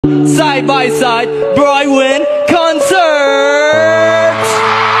Side by Side BRIGHTWIN concert.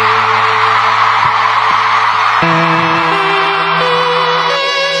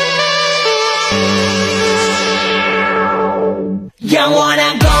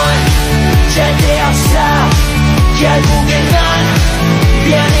 영원한 건 절대 없어. 결국엔 넌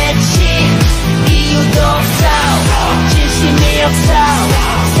변했지. 이유도 없어. 진심이 없어.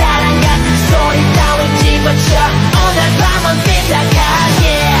 사랑 같은 소리 따윈 집어쳐. 오늘 밤은 삐딱하게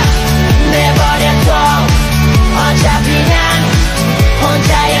내버려둬. 어차피 난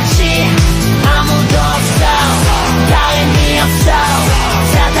혼자였지. 아무도 없어. 다행히 없어.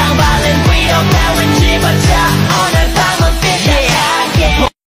 사탕 발린 위로 따윈 집어쳐. 오늘 밤은 삐딱하게.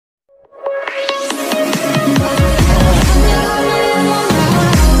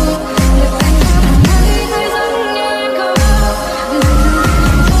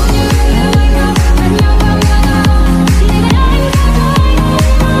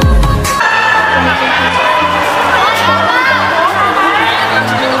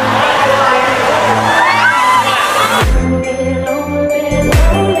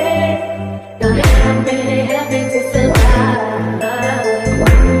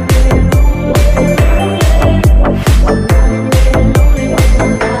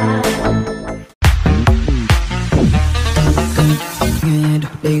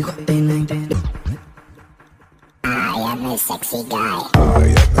 Sexy guy. I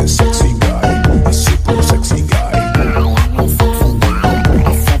am a sexy guy, a super sexy guy. I am a sexy guy,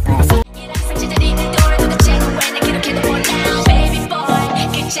 a super sexy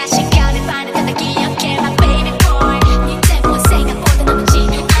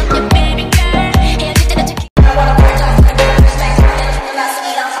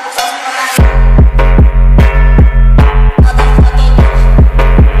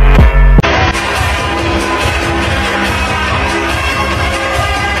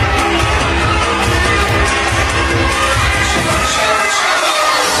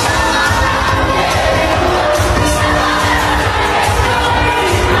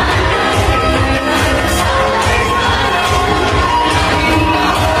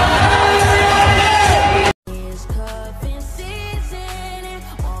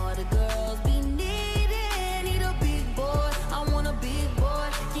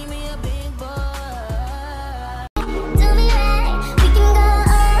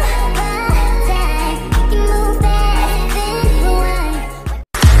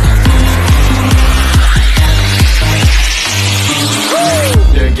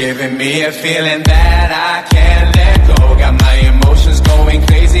Giving me a feeling that I can't let go. Got my emotions going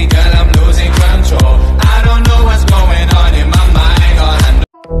crazy, girl, I'm losing control. I don't know what's going on in my mind. All I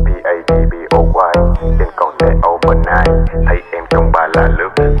know B-A-B-B-O-Y trên con xe overnight. Thấy em trong ba là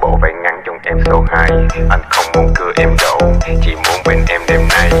lướt, bộ váy ngắn trong em số 2. Anh không muốn cưa em đậu, chỉ muốn bên em đêm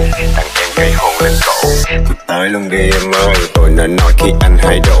nay. Tặng em cây hôn lên cổ. Tôi tới luôn đi em ơi, tôi nên nói khi anh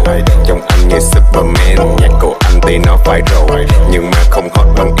hay độ. Trong anh như Superman, nhạc của anh thì nó phải rồi. Nhưng mà không hot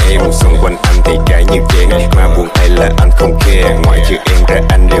bằng em, xung quanh anh thì trái như chén. Mà buồn hay là anh không care, ngoại trừ em ra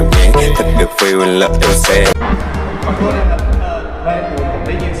anh đều nhán. Thích được feel in love em xem. ขอโทษนะครับผมไ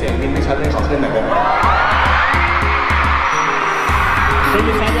ด้ยินเสียงมินไม่ชัดเลยขอขึ้นหน่อยได้ไหมได้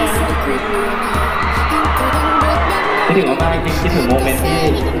ยินชัดยังคิดถึงมากๆคิดถึงโมเมนต์ที่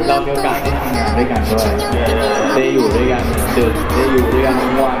เรามีโอกาสได้ทำงานด้วยกันด้วยได้อยู่ด้วยกันดึกได้อยู่ด้วยกันทั้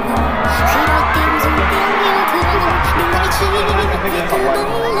งวันไม่เกิน2 วัน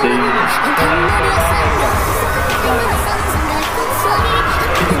จริง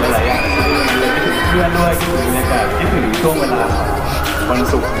คิดถึงหลายๆอย่างคิดถึงเพื่อนด้วยคิดถึงบรรยากาศคิดถึงช่วงเวลาวัน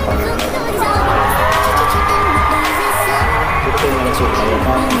ศุกร์ตอนนี้ทุกคืนวันศุกร์เรา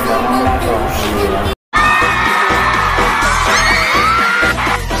ต้องนั่งหน้าจอทีวีแล้ว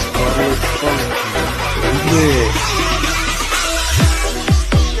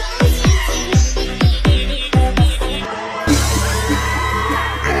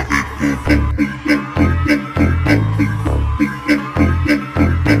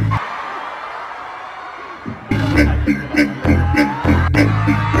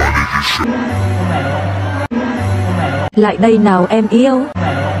Lại đây nào em yêu.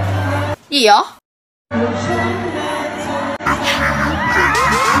 Gì vậy?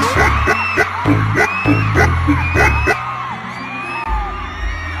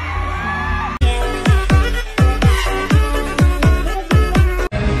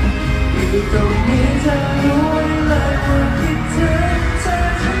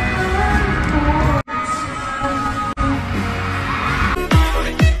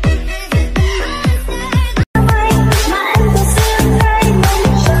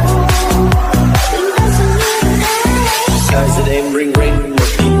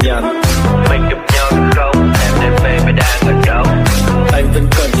 nhận. Mình gặp nhau được không? Em đem về mới đang ở đâu? Anh vẫn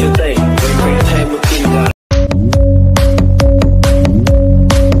còn nhớ tình, quên quên thêm một tin nhắn.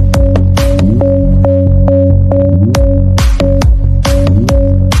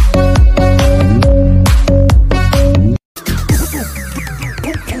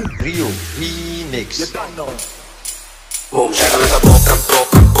 Rio Remix.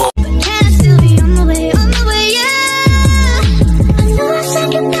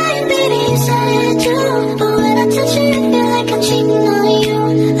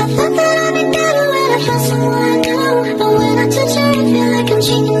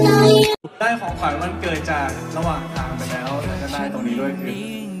ได้ของขวัญวันเกิดจากระหว่างทางไปแล้วแต่จะได้ตรงนี้ด้วยคื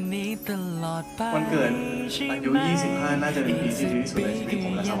อวันเกิดอายุ 25 น่าจะเป็นปีที่ดีที่สุดในชีวิตผ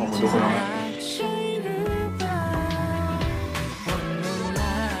มนะครับขอบคุณทุกคนมาก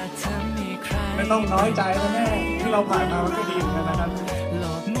ไม่ต้องน้อยใจนะแม่ที่เราผ่านมามันก็ดีเหมือนกันนะครับ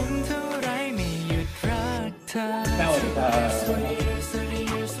แม่วัน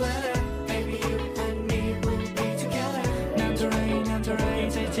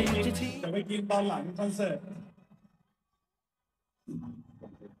จะไปกินตอนหลังคอนเสิร์ต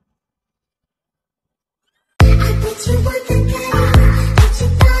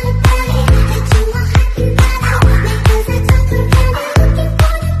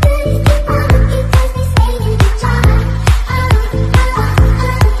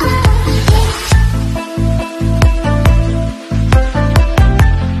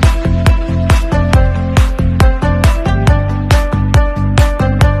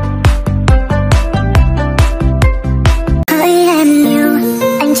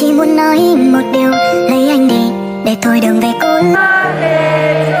thôi đừng về cô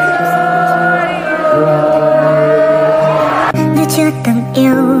như chưa từng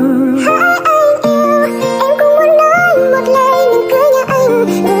yêu. Em cũng muốn nói một lời mình cưới nhà anh,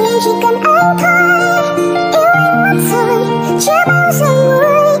 người em chỉ cần anh thôi. Yêu anh mất rồi chưa bao giờ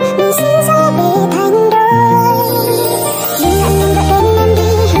nguôi, mình sinh ra để thành đôi. Nhưng anh đừng gọi tên em đi,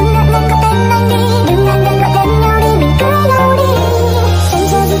 đừng gọi tên anh đi, đừng ngại đừng gọi tên nhau đi, mình cưới nhau đi. Chẳng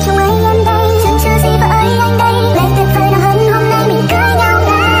chờ gì trong anh em đây, chẳng chờ gì vợ ơi anh đây.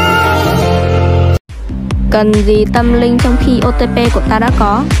 Cần gì tâm linh trong khi OTP của ta đã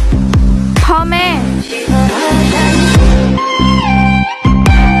có?พ่อแม่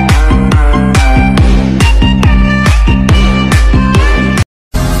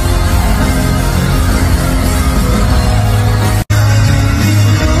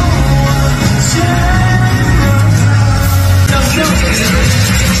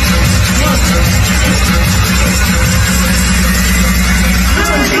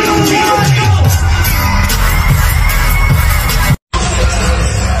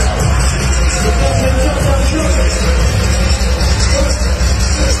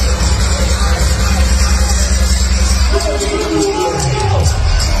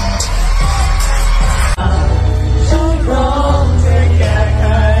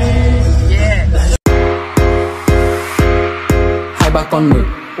Con mực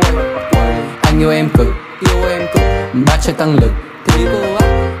anh yêu em cực ba chơi tăng lực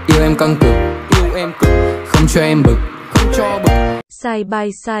yêu em căng cực không cho em bực Side By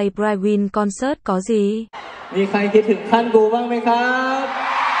Side BRIGHTWIN concert có gì? มีใครคิดถึงขั้นกูบ้างไหมครับ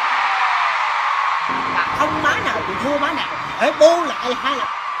không má nào bị thua má nào phải buông lại hay là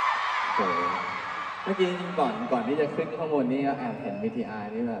เมื่อกี้ก่อนที่จะขึ้นข้างบนนี่ก็แอบเห็น VTR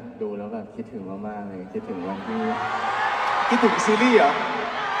นี่แบบดูแล้วแบบคิดถึงมากๆเลยคิดถึงวันที่คิดถึงซีรีส์เหรอ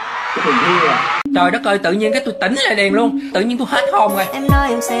คิดถึงพี่อ่ะ Trời đất ơi, tự nhiên cái tôi tỉnh lại liền luôn. Tự nhiên tôi hết hồn rồi. Em nói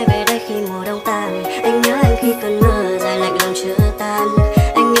em sẽ về đây khi mùa đông tan. Anh nhớ em khi cơn mưa dài lạnh lòng chưa tan.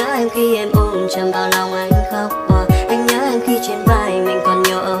 Anh nhớ em khi em ôm chầm vào lòng anh khóc. Anh nhớ em khi trên vai mình còn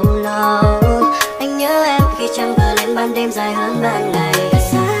nhiều âu lo. Anh nhớ em khi trăng vừa lên ban đêm dài hơn ban ngày.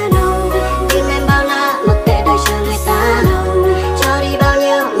 Xa đâu tim em bao la mặc kệ đời chờ người ta đâu. Cho đi bao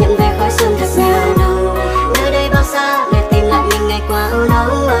nhiêu nhận về khói sương thật nhiều đâu. Nơi đây bao xa để tìm lại mình ngày qua âu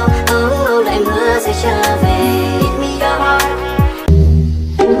nấu lại mưa sẽ trở về. Hit me your heart.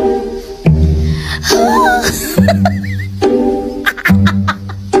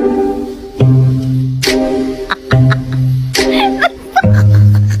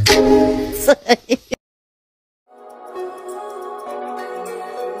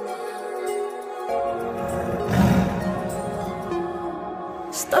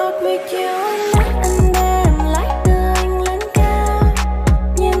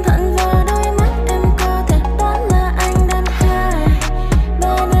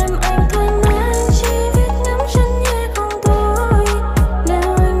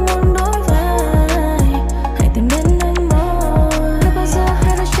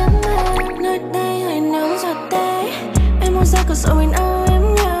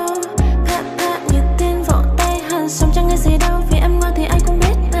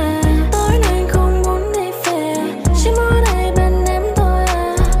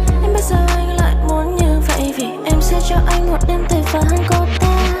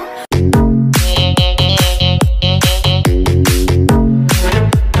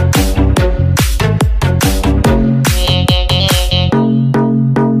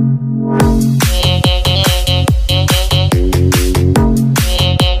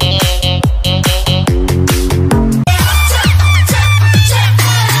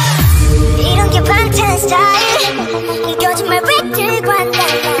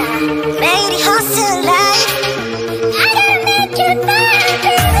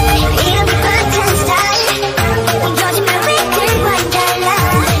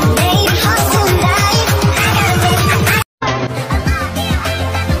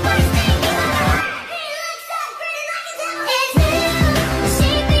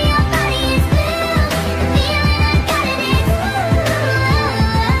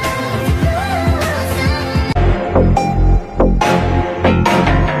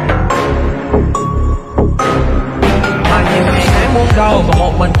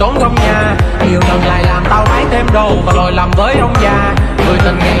 mình trốn trong nhà. Nhiều lần lại làm tao lấy thêm đồ và lội lầm với ông già. Người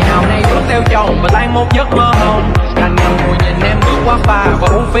tình ngày nào nay bước theo chồng và tan một giấc mơ hồng. Đành ngần ngồi nhìn em bước qua phà và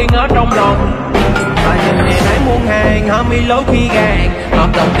uống phiên ở trong lòng. Và nhìn ngày nãy muôn hàng hở mi lối khi gàng. Hợp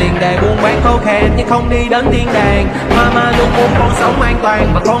đồng tiền đề buôn bán khô khan nhưng không đi đến thiên đàng. Mama luôn muốn con sống an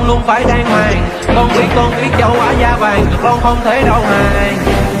toàn và con luôn phải đàng hoàng. Con biết châu Á da vàng con không thể đâu hàng.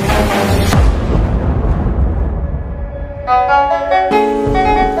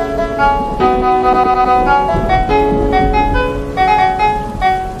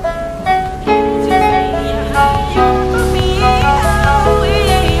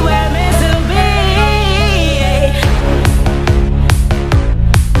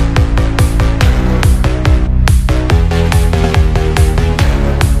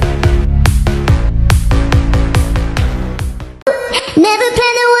 Never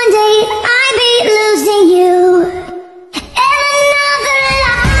planned that one day I'd be losing you. And another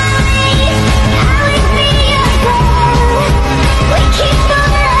life, I would be your girl. We keep on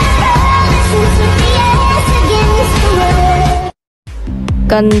our promises with the yes against the world.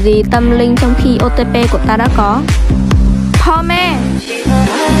 Cần gì tâm linh trong khi OTP của ta đã có?พ่อแม่